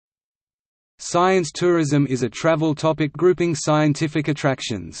Science tourism is a travel topic grouping scientific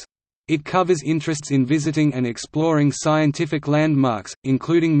attractions. It covers interests in visiting and exploring scientific landmarks,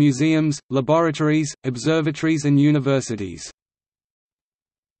 including museums, laboratories, observatories and universities.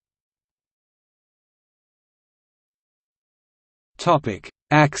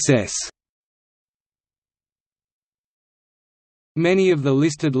 Access. Many of the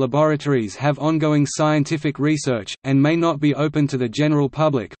listed laboratories have ongoing scientific research, and may not be open to the general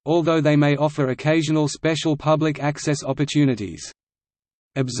public, although they may offer occasional special public access opportunities.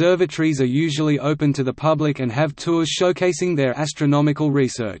 Observatories are usually open to the public and have tours showcasing their astronomical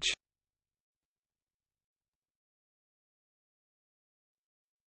research.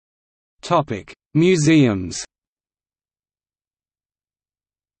 Museums.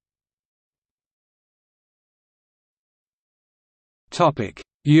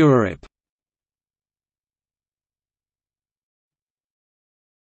 Europe.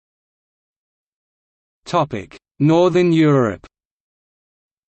 Northern Europe.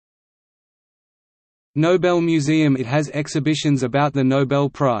 Nobel Museum. It has exhibitions about the Nobel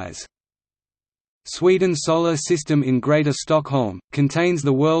Prize. Sweden Solar System in Greater Stockholm, contains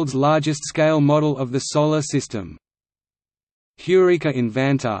the world's largest scale model of the Solar System. Heureka in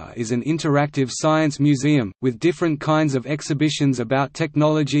Vantaa is an interactive science museum, with different kinds of exhibitions about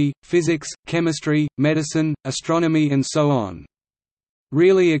technology, physics, chemistry, medicine, astronomy and so on.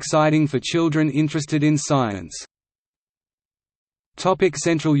 Really exciting for children interested in science.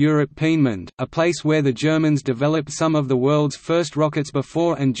 Central Europe. Peenemünde, a place where the Germans developed some of the world's first rockets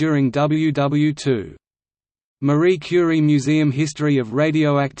before and during WW2. Marie Curie Museum. History of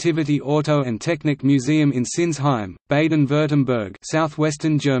Radioactivity. Auto and Technik Museum in Sinsheim, Baden-Württemberg,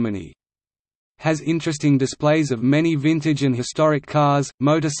 southwestern Germany. Has interesting displays of many vintage and historic cars,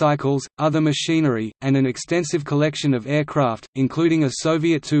 motorcycles, other machinery, and an extensive collection of aircraft, including a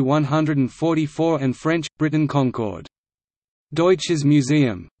Soviet Tu-144 and French, Britain Concorde. Deutsches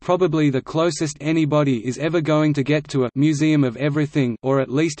Museum, probably the closest anybody is ever going to get to a «museum of everything» or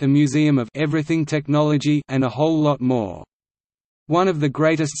at least a museum of «everything technology» and a whole lot more. One of the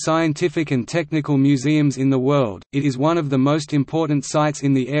greatest scientific and technical museums in the world, it is one of the most important sites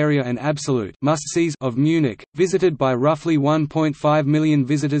in the area and absolute must-sees of Munich, visited by roughly 1.5 million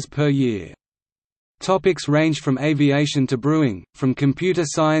visitors per year. Topics range from aviation to brewing, from computer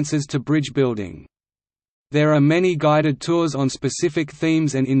sciences to bridge building. There are many guided tours on specific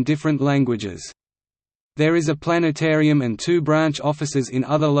themes and in different languages. There is a planetarium and 2 branch offices in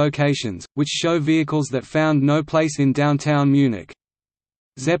other locations, which show vehicles that found no place in downtown Munich.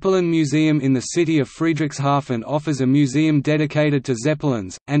 Zeppelin Museum in the city of Friedrichshafen offers a museum dedicated to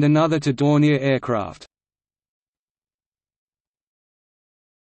Zeppelins, and another to Dornier aircraft.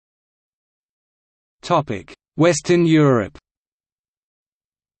 Western Europe.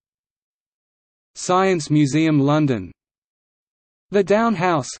 Science Museum London. The Down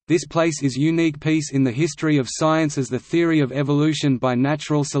House, this place is unique piece in the history of science as the theory of evolution by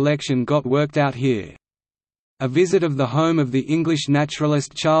natural selection got worked out here. A visit of the home of the English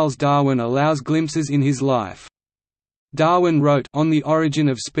naturalist Charles Darwin allows glimpses in his life. Darwin wrote On the Origin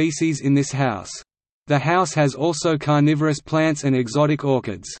of Species in this house. The house has also carnivorous plants and exotic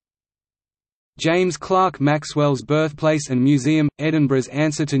orchids. James Clerk Maxwell's birthplace and museum, Edinburgh's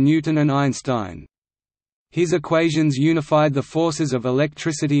answer to Newton and Einstein. His equations unified the forces of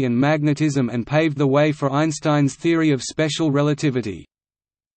electricity and magnetism and paved the way for Einstein's theory of special relativity.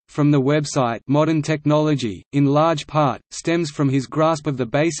 From the website Modern Technology, in large part, stems from his grasp of the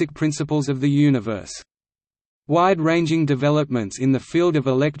basic principles of the universe. Wide-ranging developments in the field of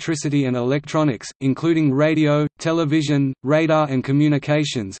electricity and electronics, including radio, television, radar and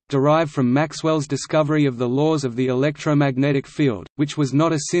communications, derive from Maxwell's discovery of the laws of the electromagnetic field, which was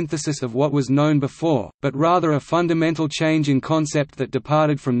not a synthesis of what was known before, but rather a fundamental change in concept that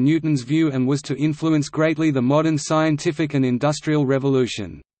departed from Newton's view and was to influence greatly the modern scientific and industrial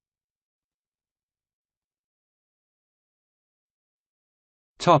revolution.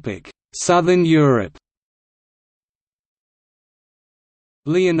 Southern Europe.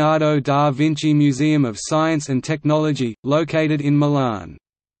 Leonardo da Vinci Museum of Science and Technology, located in Milan.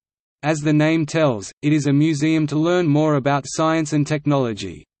 As the name tells, it is a museum to learn more about science and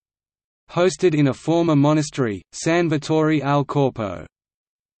technology. Hosted in a former monastery, San Vittore al Corpo.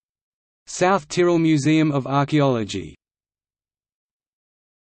 South Tyrol Museum of Archaeology.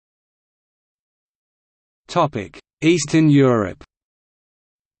 Eastern Europe.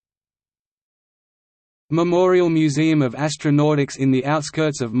 Memorial Museum of Astronautics in the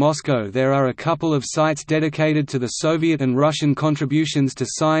outskirts of Moscow. There are a couple of sites dedicated to the Soviet and Russian contributions to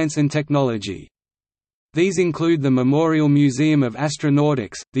science and technology. These include the Memorial Museum of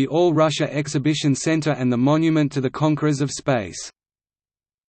Astronautics, the All-Russia Exhibition Center and the Monument to the Conquerors of Space.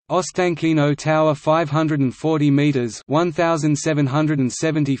 Ostankino Tower, 540 meters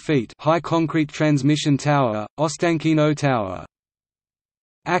 (1,770 feet) high concrete transmission tower, Ostankino Tower.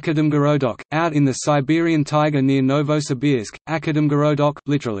 Akademgorodok, out in the Siberian taiga near Novosibirsk, Akademgorodok,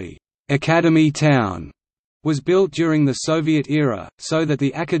 literally Academy Town, was built during the Soviet era, so that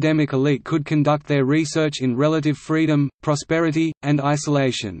the academic elite could conduct their research in relative freedom, prosperity, and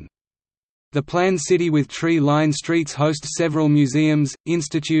isolation. The planned city with tree-lined streets hosts several museums,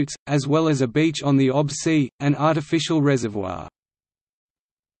 institutes, as well as a beach on the Ob Sea, an artificial reservoir.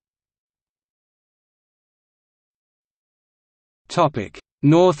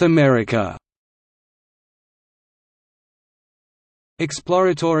 North America.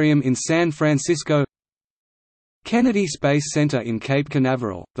 Exploratorium in San Francisco, Kennedy Space Center in Cape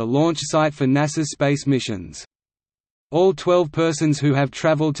Canaveral, the launch site for NASA's space missions. All 12 persons who have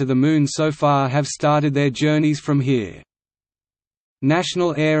traveled to the Moon so far have started their journeys from here.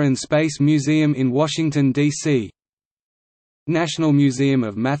 National Air and Space Museum in Washington, D.C. National Museum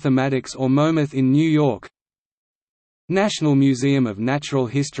of Mathematics or MoMath in New York. National Museum of Natural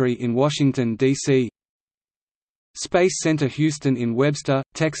History in Washington, D.C. Space Center Houston in Webster,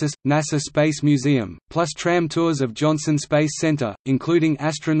 Texas, NASA Space Museum, plus tram tours of Johnson Space Center, including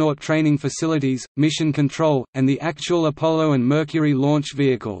astronaut training facilities, mission control, and the actual Apollo and Mercury launch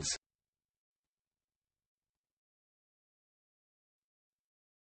vehicles.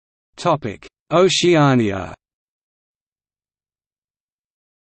 Oceania.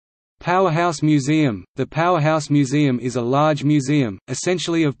 Powerhouse Museum. The Powerhouse Museum is a large museum,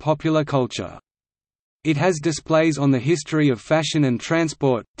 essentially of popular culture. It has displays on the history of fashion and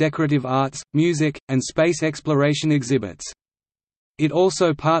transport, decorative arts, music, and space exploration exhibits. It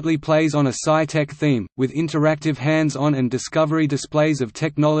also partly plays on a sci-tech theme, with interactive hands-on and discovery displays of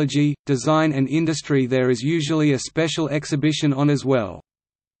technology, design and industry there is usually a special exhibition on as well.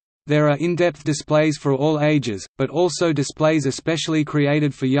 There are in-depth displays for all ages, but also displays especially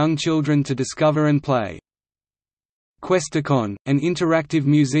created for young children to discover and play. Questacon, an interactive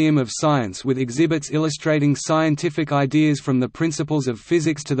museum of science with exhibits illustrating scientific ideas from the principles of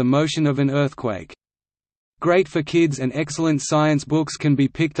physics to the motion of an earthquake. Great for kids and excellent science books can be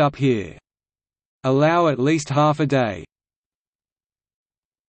picked up here. Allow at least half a day.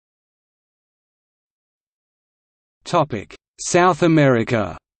 South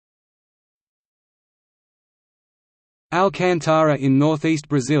America. Alcantara in northeast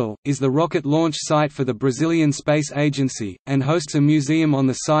Brazil, is the rocket launch site for the Brazilian Space Agency, and hosts a museum on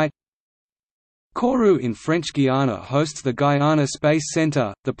the site. Kourou in French Guiana hosts the Guyana Space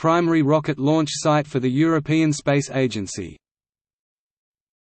Center, the primary rocket launch site for the European Space Agency.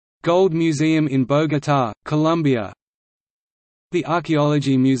 Gold Museum in Bogotá, Colombia. The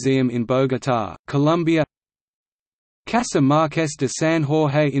Archaeology Museum in Bogotá, Colombia. Casa Marques de San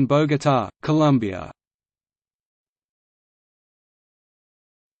Jorge in Bogotá, Colombia.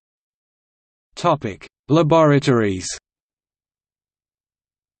 Laboratories.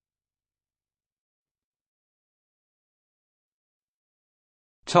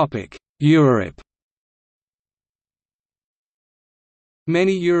 Europe.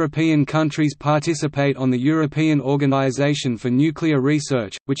 Many European countries participate on the European Organisation for Nuclear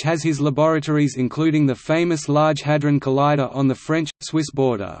Research, which has his laboratories including the famous Large Hadron Collider on the French-Swiss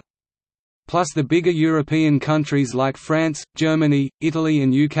border. Plus the bigger European countries like France, Germany, Italy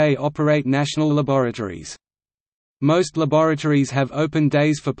and UK operate national laboratories. Most laboratories have open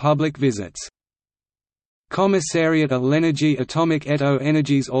days for public visits. Commissariat à l'Énergie Atomique et aux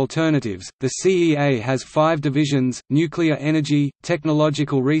Energies Alternatives, the CEA has 5 divisions: nuclear energy,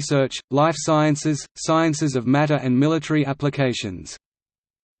 technological research, life sciences, sciences of matter and military applications.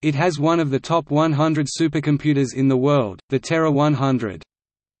 It has one of the top 100 supercomputers in the world, the Terra 100.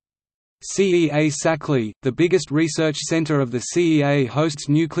 CEA Saclay, the biggest research center of the CEA, hosts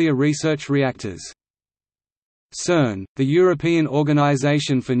nuclear research reactors. CERN, the European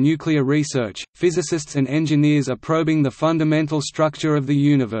Organization for Nuclear Research, physicists and engineers are probing the fundamental structure of the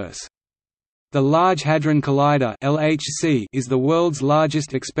universe. The Large Hadron Collider (LHC) is the world's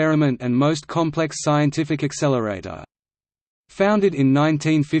largest experiment and most complex scientific accelerator. Founded in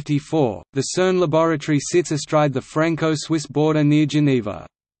 1954, the CERN laboratory sits astride the Franco-Swiss border near Geneva.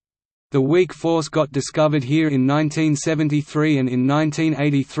 The weak force got discovered here in 1973 and in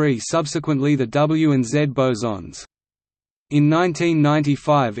 1983 subsequently the W and Z bosons. In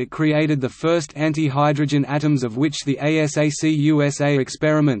 1995 it created the first anti-hydrogen atoms, of which the ASAC USA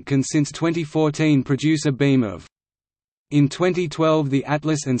experiment can since 2014 produce a beam of In 2012, the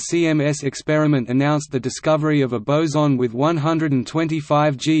ATLAS and CMS experiment announced the discovery of a boson with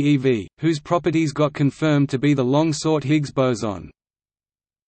 125 GeV, whose properties got confirmed to be the long-sought Higgs boson.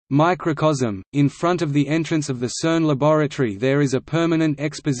 Microcosm – In front of the entrance of the CERN laboratory there is a permanent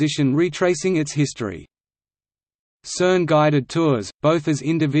exposition retracing its history. CERN guided tours, both as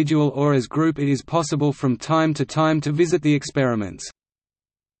individual or as group. It is possible from time to time to visit the experiments.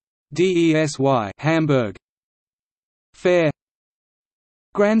 DESY Hamburg, Fair,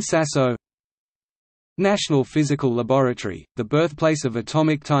 Gran Sasso, National Physical Laboratory, the birthplace of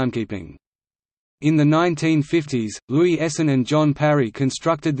atomic timekeeping. In the 1950s, Louis Essen and John Parry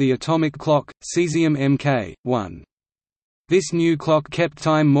constructed the atomic clock, cesium Mk.1. This new clock kept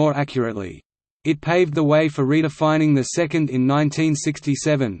time more accurately. It paved the way for redefining the second in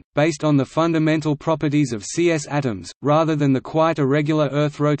 1967, based on the fundamental properties of Cs atoms, rather than the quite irregular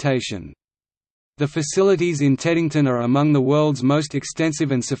Earth rotation. The facilities in Teddington are among the world's most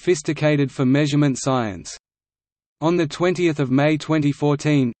extensive and sophisticated for measurement science. On 20 May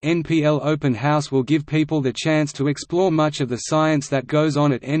 2014, NPL Open House will give people the chance to explore much of the science that goes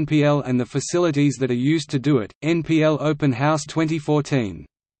on at NPL and the facilities that are used to do it. NPL Open House 2014.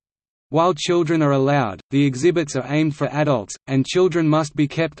 While children are allowed, the exhibits are aimed for adults, and children must be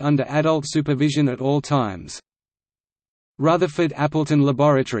kept under adult supervision at all times. Rutherford Appleton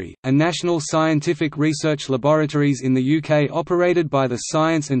Laboratory, a national scientific research laboratories in the UK operated by the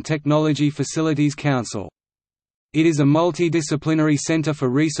Science and Technology Facilities Council. It is a multidisciplinary centre for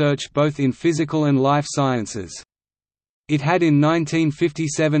research both in physical and life sciences. It had in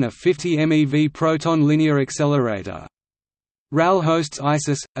 1957 a 50 MeV proton linear accelerator. RAL hosts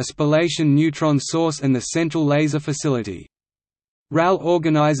ISIS, a spallation neutron source and the Central Laser Facility. RAL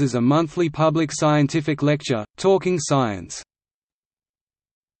organizes a monthly public scientific lecture, Talking Science.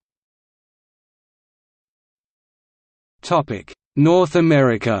 North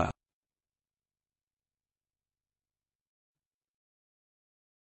America.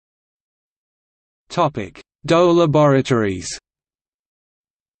 DOE Laboratories.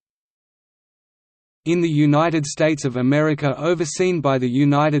 In the United States of America, overseen by the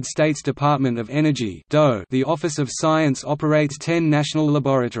United States Department of Energy (DOE), the Office of Science operates 10 national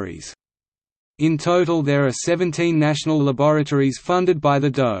laboratories. In total there are 17 national laboratories funded by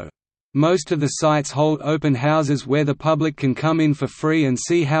the DOE. Most of the sites hold open houses where the public can come in for free and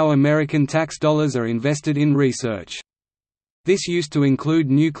see how American tax dollars are invested in research. This used to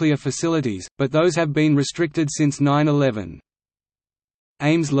include nuclear facilities, but those have been restricted since 9/11.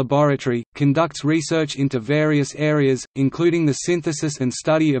 Ames Laboratory conducts research into various areas, including the synthesis and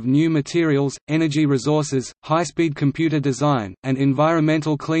study of new materials, energy resources, high-speed computer design, and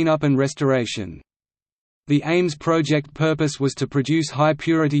environmental cleanup and restoration. The Ames project purpose was to produce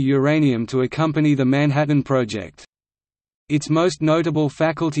high-purity uranium to accompany the Manhattan Project. Its most notable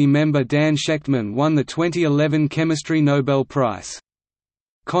faculty member Dan Shechtman won the 2011 Chemistry Nobel Prize.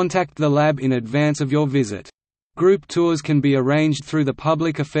 Contact the lab in advance of your visit. Group tours can be arranged through the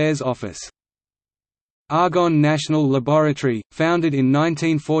Public Affairs Office. Argonne National Laboratory, founded in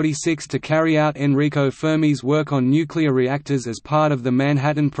 1946 to carry out Enrico Fermi's work on nuclear reactors as part of the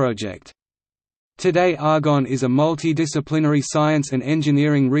Manhattan Project. Today Argonne is a multidisciplinary science and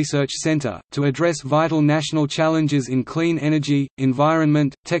engineering research center, to address vital national challenges in clean energy,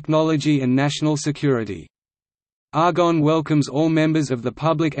 environment, technology and national security. Argonne welcomes all members of the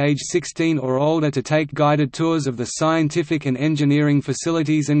public age 16 or older to take guided tours of the scientific and engineering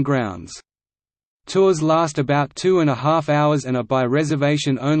facilities and grounds. Tours last about 2.5 hours and are by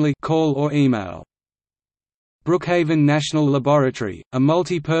reservation only, call or email. Brookhaven National Laboratory, a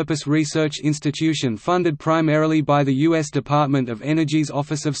multi-purpose research institution funded primarily by the U.S. Department of Energy's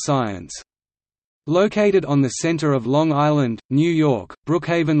Office of Science. Located on the center of Long Island, New York,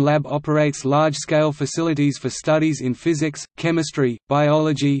 Brookhaven Lab operates large-scale facilities for studies in physics, chemistry,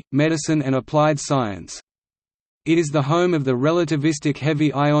 biology, medicine and applied science. It is the home of the relativistic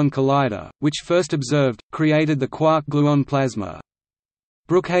heavy ion collider, which first observed, created the quark-gluon plasma.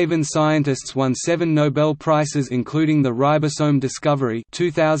 Brookhaven scientists won 7 Nobel Prizes including the ribosome discovery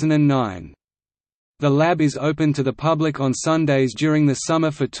 2009. The lab is open to the public on Sundays during the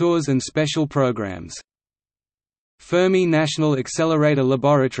summer for tours and special programs. Fermi National Accelerator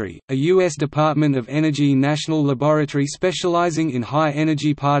Laboratory, a U.S. Department of Energy national laboratory specializing in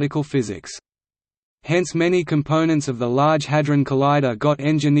high-energy particle physics. Hence many components of the Large Hadron Collider got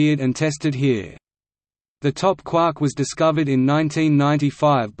engineered and tested here. The top quark was discovered in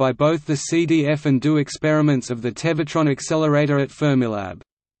 1995 by both the CDF and DOE experiments of the Tevatron accelerator at Fermilab.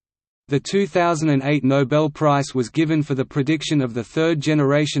 The 2008 Nobel Prize was given for the prediction of the third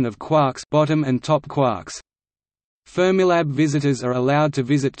generation of quarks, bottom and top quarks. Fermilab visitors are allowed to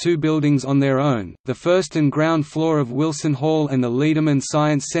visit 2 buildings on their own, the first and ground floor of Wilson Hall and the Liederman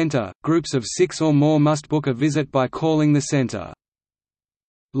Science Center. Groups of 6 or more must book a visit by calling the center.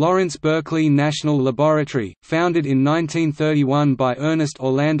 Lawrence Berkeley National Laboratory, founded in 1931 by Ernest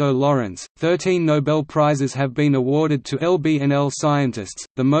Orlando Lawrence. 13 Nobel Prizes have been awarded to LBNL scientists,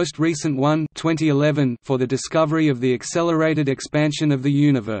 the most recent one 2011 for the discovery of the accelerated expansion of the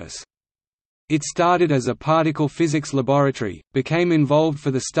universe. It started as a particle physics laboratory, became involved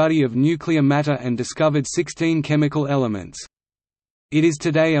for the study of nuclear matter and discovered 16 chemical elements. It is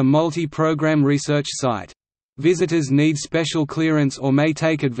today a multi-program research site. Visitors need special clearance or may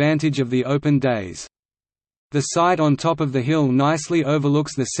take advantage of the open days. The site on top of the hill nicely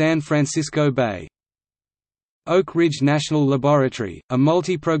overlooks the San Francisco Bay. Oak Ridge National Laboratory, a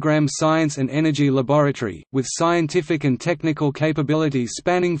multi-program science and energy laboratory, with scientific and technical capabilities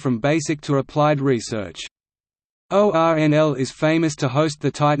spanning from basic to applied research. ORNL is famous to host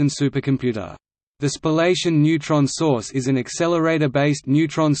the Titan supercomputer. The Spallation Neutron Source is an accelerator-based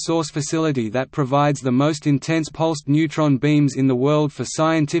neutron source facility that provides the most intense pulsed neutron beams in the world for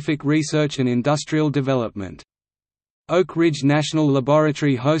scientific research and industrial development. Oak Ridge National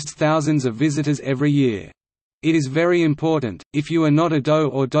Laboratory hosts thousands of visitors every year. It is very important, if you are not a DOE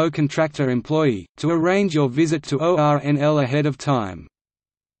or DOE contractor employee, to arrange your visit to ORNL ahead of time.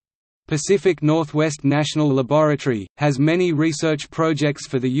 Pacific Northwest National Laboratory, has many research projects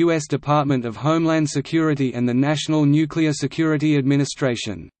for the U.S. Department of Homeland Security and the National Nuclear Security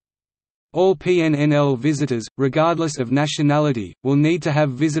Administration. All PNNL visitors, regardless of nationality, will need to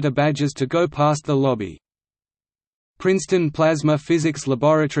have visitor badges to go past the lobby. Princeton Plasma Physics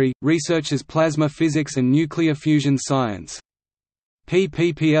Laboratory, researches plasma physics and nuclear fusion science.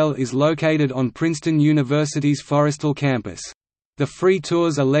 PPPL is located on Princeton University's Forrestal campus. The free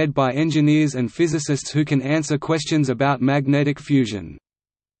tours are led by engineers and physicists who can answer questions about magnetic fusion.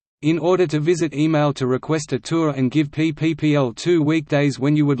 In order to visit, email to request a tour and give PPPL 2 weekdays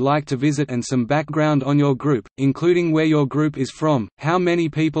when you would like to visit and some background on your group, including where your group is from, how many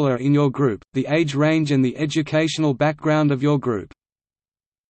people are in your group, the age range and the educational background of your group.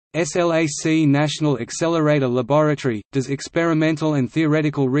 SLAC National Accelerator Laboratory, does experimental and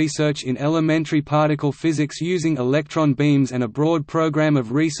theoretical research in elementary particle physics using electron beams and a broad program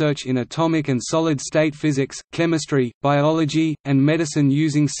of research in atomic and solid-state physics, chemistry, biology, and medicine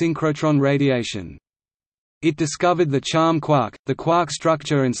using synchrotron radiation. It discovered the charm quark, the quark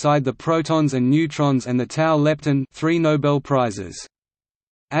structure inside the protons and neutrons and the tau lepton, 3 Nobel Prizes.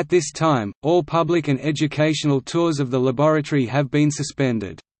 At this time, all public and educational tours of the laboratory have been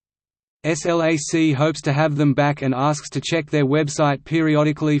suspended. SLAC hopes to have them back and asks to check their website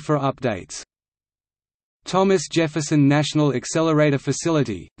periodically for updates. Thomas Jefferson National Accelerator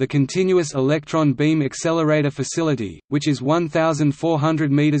Facility, the Continuous Electron Beam Accelerator Facility, which is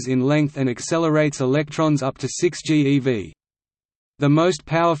 1,400 meters in length and accelerates electrons up to 6 GeV. The most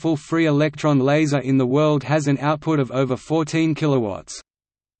powerful free electron laser in the world has an output of over 14 kilowatts.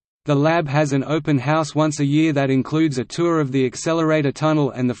 The lab has an open house once a year that includes a tour of the accelerator tunnel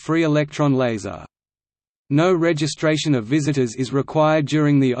and the free electron laser. No registration of visitors is required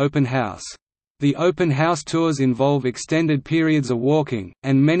during the open house. The open house tours involve extended periods of walking,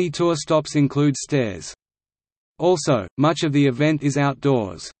 and many tour stops include stairs. Also, much of the event is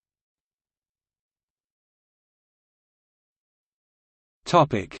outdoors.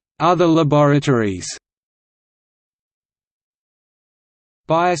 Other laboratories.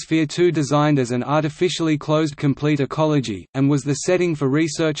 Biosphere 2 designed as an artificially closed complete ecology, and was the setting for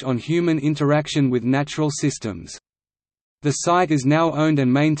research on human interaction with natural systems. The site is now owned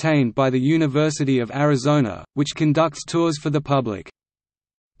and maintained by the University of Arizona, which conducts tours for the public.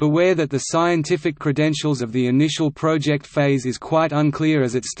 Beware that the scientific credentials of the initial project phase is quite unclear,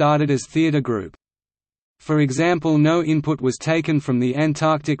 as it started as theater group. For example, no input was taken from the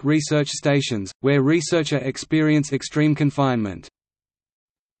Antarctic research stations, where researchers experience extreme confinement.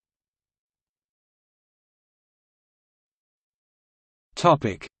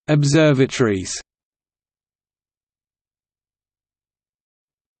 Observatories.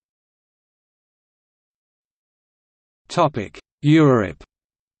 Europe.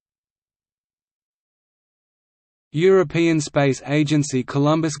 European Space Agency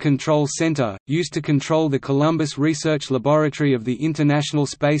Columbus Control Center, used to control the Columbus Research Laboratory of the International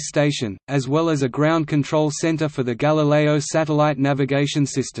Space Station, as well as a ground control center for the Galileo satellite navigation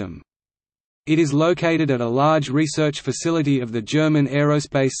system. It is located at a large research facility of the German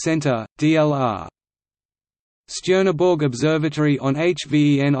Aerospace Center, DLR. Stjärneborg Observatory on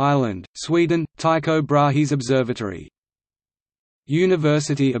Hvén Island, Sweden, Tycho Brahes Observatory.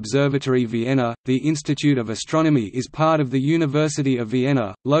 University Observatory Vienna. The Institute of Astronomy is part of the University of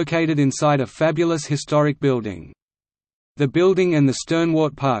Vienna, located inside a fabulous historic building. The building and the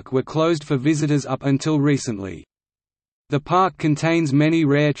Sternwart Park were closed for visitors up until recently. The park contains many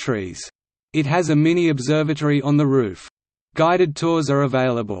rare trees. It has a mini observatory on the roof. Guided tours are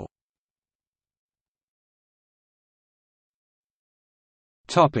available.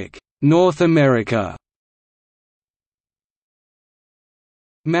 North America.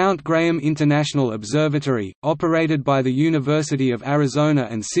 Mount Graham International Observatory, operated by the University of Arizona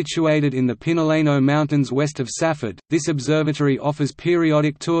and situated in the Pinaleno Mountains west of Safford, this observatory offers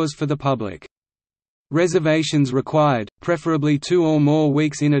periodic tours for the public. Reservations required, preferably 2 or more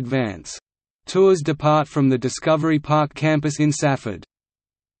weeks in advance. Tours depart from the Discovery Park campus in Safford.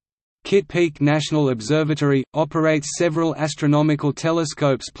 Kitt Peak National Observatory, operates several astronomical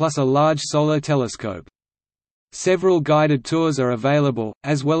telescopes plus a large solar telescope. Several guided tours are available,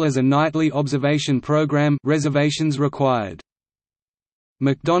 as well as a nightly observation program. Reservations required.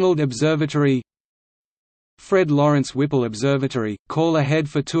 McDonald Observatory, Fred Lawrence Whipple Observatory, call ahead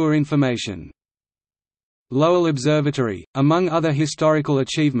for tour information. Lowell Observatory, among other historical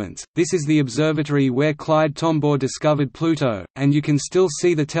achievements, this is the observatory where Clyde Tombaugh discovered Pluto, and you can still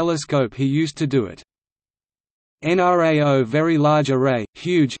see the telescope he used to do it. NRAO Very Large Array,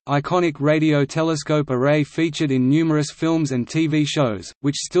 huge, iconic radio telescope array featured in numerous films and TV shows,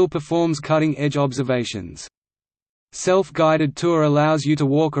 which still performs cutting-edge observations. Self-guided tour allows you to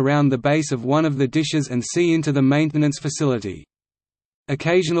walk around the base of one of the dishes and see into the maintenance facility.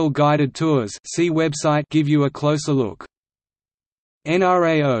 Occasional guided tours, see website, give you a closer look.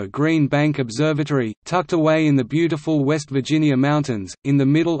 NRAO Green Bank Observatory, tucked away in the beautiful West Virginia mountains, in the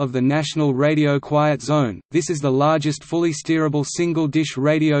middle of the National Radio Quiet Zone, this is the largest fully steerable single-dish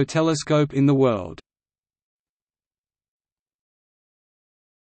radio telescope in the world.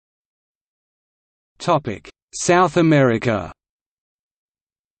 South America.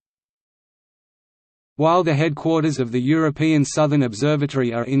 While the headquarters of the European Southern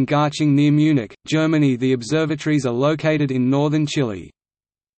Observatory are in Garching near Munich, Germany, the observatories are located in northern Chile.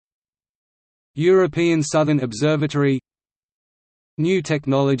 European Southern Observatory, New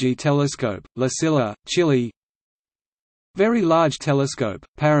Technology Telescope, La Silla, Chile. Very Large Telescope,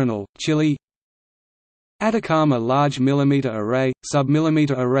 Paranal, Chile. Atacama Large Millimeter Array,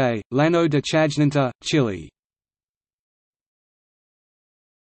 Submillimeter Array, Llano de Chajnanta, Chile.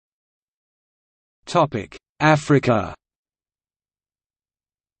 Africa.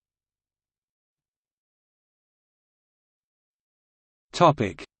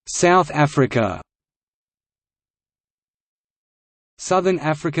 South Africa. Southern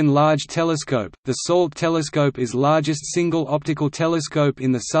African Large Telescope, the SALT telescope is largest single optical telescope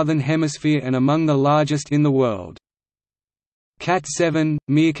in the Southern Hemisphere and among the largest in the world. Cat 7,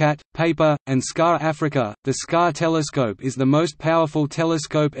 Meerkat, Paper, and SCAR Africa, the SCAR telescope is the most powerful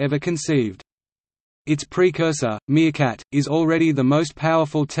telescope ever conceived. Its precursor, Meerkat, is already the most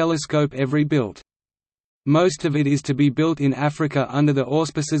powerful telescope ever built. Most of it is to be built in Africa under the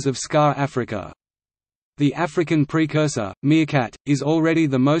auspices of SCAR Africa. The African precursor, Meerkat, is already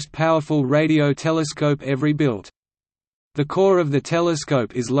the most powerful radio telescope ever built. The core of the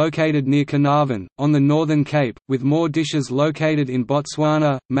telescope is located near Carnarvon, on the Northern Cape, with more dishes located in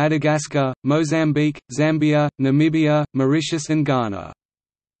Botswana, Madagascar, Mozambique, Zambia, Namibia, Mauritius and Ghana.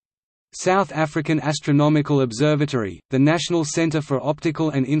 South African Astronomical Observatory, the National Centre for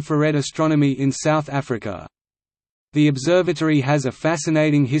Optical and Infrared Astronomy in South Africa. The observatory has a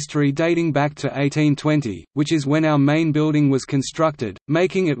fascinating history dating back to 1820, which is when our main building was constructed,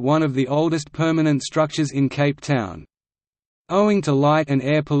 making it one of the oldest permanent structures in Cape Town. Owing to light and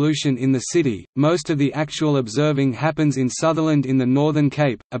air pollution in the city, most of the actual observing happens in Sutherland in the Northern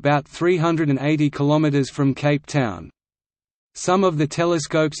Cape, about 380 kilometres from Cape Town. Some of the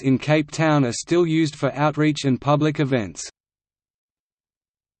telescopes in Cape Town are still used for outreach and public events.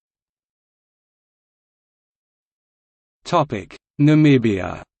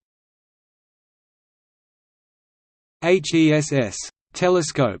 Namibia. HESS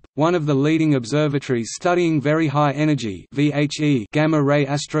telescope, one of the leading observatories studying very high energy (VHE) gamma-ray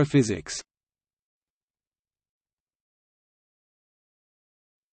astrophysics.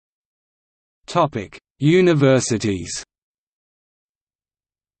 Universities.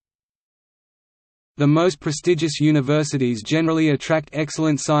 The most prestigious universities generally attract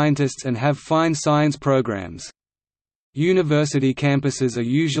excellent scientists and have fine science programs. University campuses are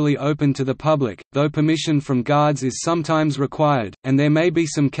usually open to the public, though permission from guards is sometimes required, and there may be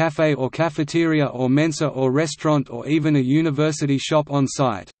some café or cafeteria or mensa or restaurant or even a university shop on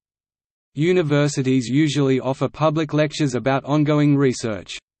site. Universities usually offer public lectures about ongoing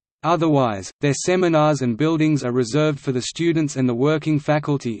research. Otherwise, their seminars and buildings are reserved for the students and the working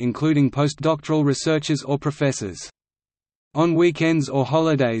faculty, including postdoctoral researchers or professors. On weekends or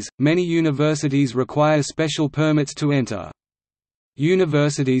holidays, many universities require special permits to enter.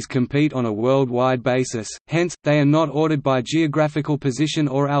 Universities compete on a worldwide basis, hence, they are not ordered by geographical position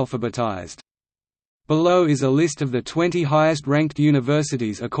or alphabetized. Below is a list of the 20 highest-ranked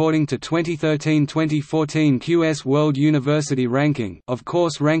universities according to 2013-2014 QS World University Ranking. Of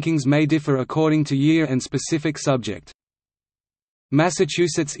course, rankings may differ according to year and specific subject.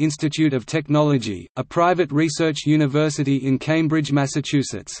 Massachusetts Institute of Technology, a private research university in Cambridge,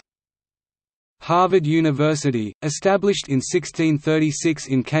 Massachusetts. Harvard University, established in 1636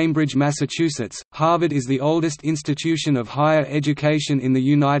 in Cambridge, Massachusetts, Harvard is the oldest institution of higher education in the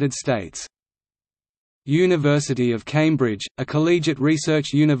United States. University of Cambridge, a collegiate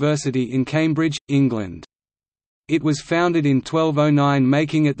research university in Cambridge, England. It was founded in 1209,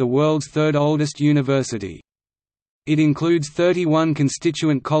 making it the world's third oldest university. It includes 31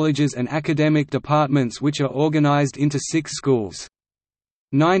 constituent colleges and academic departments which are organized into 6 schools.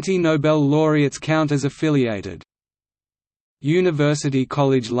 90 Nobel laureates count as affiliated. University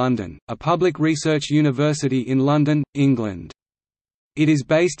College London, a public research university in London, England. It is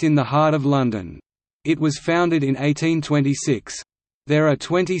based in the heart of London. It was founded in 1826. There are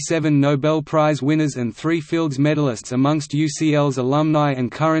 27 Nobel Prize winners and 3 Fields medalists amongst UCL's alumni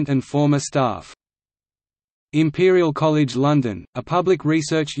and current and former staff. Imperial College London, a public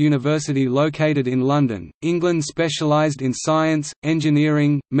research university located in London, England, specialised in science,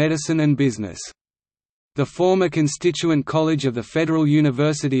 engineering, medicine and business. The former constituent college of the Federal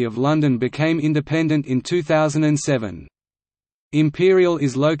University of London became independent in 2007. Imperial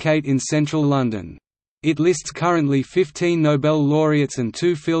is located in central London. It lists currently 15 Nobel laureates and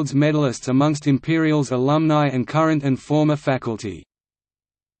 2 Fields medalists amongst Imperial's alumni and current and former faculty.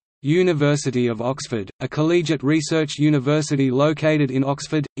 University of Oxford, a collegiate research university located in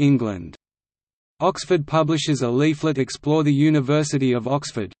Oxford, England. Oxford publishes a leaflet Explore the University of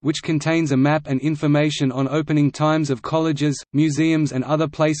Oxford, which contains a map and information on opening times of colleges, museums and other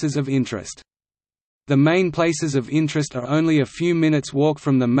places of interest. The main places of interest are only a few minutes' walk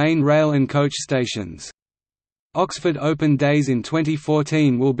from the main rail and coach stations. Oxford Open Days in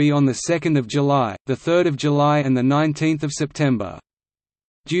 2014 will be on 2 July, 3 July and 19 September.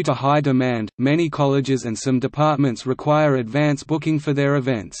 Due to high demand, many colleges and some departments require advance booking for their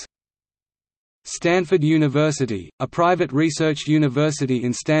events. Stanford University, a private research university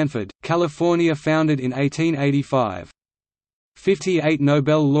in Stanford, California, founded in 1885. 58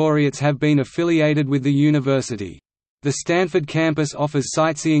 Nobel laureates have been affiliated with the university. The Stanford campus offers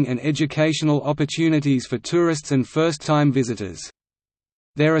sightseeing and educational opportunities for tourists and first-time visitors.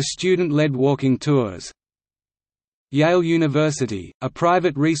 There are student-led walking tours. Yale University, a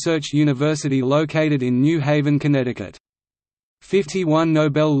private research university located in New Haven, Connecticut. 51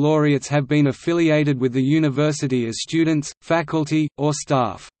 Nobel laureates have been affiliated with the university as students, faculty, or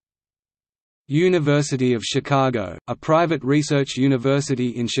staff. University of Chicago, a private research university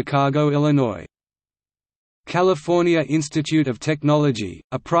in Chicago, Illinois. California Institute of Technology,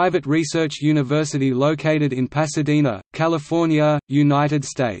 a private research university located in Pasadena, California, United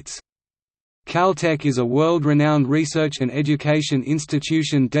States. Caltech is a world-renowned research and education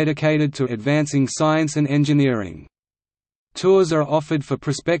institution dedicated to advancing science and engineering. Tours are offered for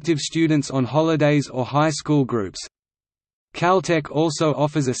prospective students on holidays or high school groups. Caltech also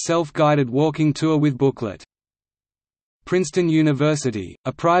offers a self-guided walking tour with booklet. Princeton University,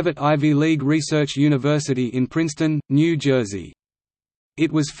 a private Ivy League research university in Princeton, New Jersey.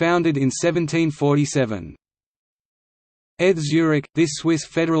 It was founded in 1747. ETH Zurich, this Swiss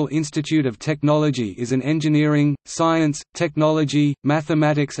Federal Institute of Technology is an engineering, science, technology,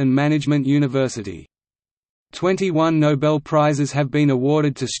 mathematics and management university. 21 Nobel Prizes have been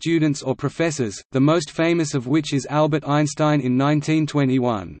awarded to students or professors, the most famous of which is Albert Einstein in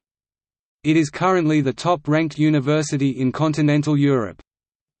 1921. It is currently the top-ranked university in continental Europe.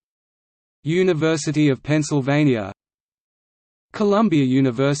 University of Pennsylvania, Columbia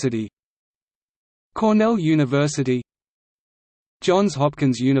University, Cornell University, Johns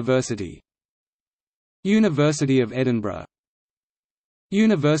Hopkins University, University of Edinburgh,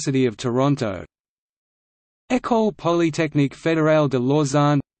 University of Toronto, École Polytechnique Fédérale de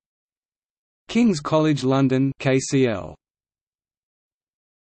Lausanne, King's College London (KCL).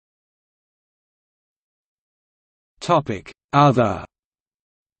 Other.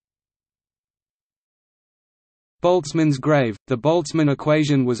 Boltzmann's grave. The Boltzmann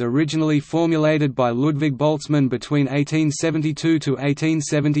equation was originally formulated by Ludwig Boltzmann between 1872 to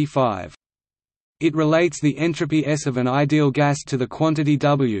 1875. It relates the entropy S of an ideal gas to the quantity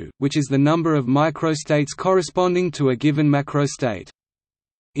W, which is the number of microstates corresponding to a given macrostate.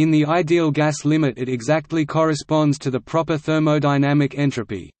 In the ideal gas limit it exactly corresponds to the proper thermodynamic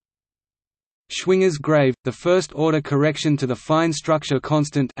entropy. Schwinger's grave, the first-order correction to the fine structure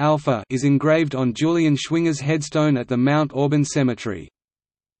constant alpha, is engraved on Julian Schwinger's headstone at the Mount Auburn Cemetery.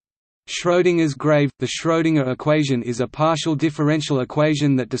 Schrödinger's grave, the Schrödinger equation is a partial differential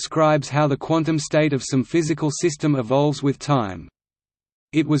equation that describes how the quantum state of some physical system evolves with time.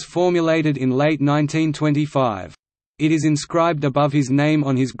 It was formulated in late 1925. It is inscribed above his name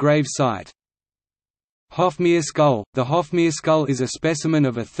on his grave site. Hofmeyr skull. The Hofmeyr skull is a specimen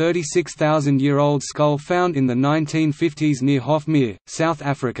of a 36,000-year-old skull found in the 1950s near Hofmeyr, South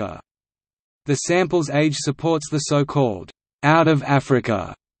Africa. The sample's age supports the so-called out of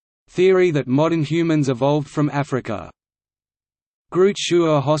Africa theory that modern humans evolved from Africa. Groote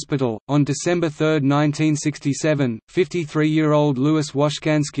Schuur Hospital. On December 3, 1967, 53-year-old Louis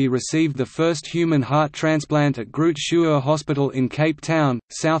Washkansky received the first human heart transplant at Groote Schuur Hospital in Cape Town,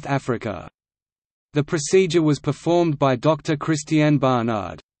 South Africa. The procedure was performed by Dr. Christiane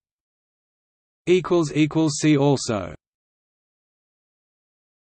Barnard. See also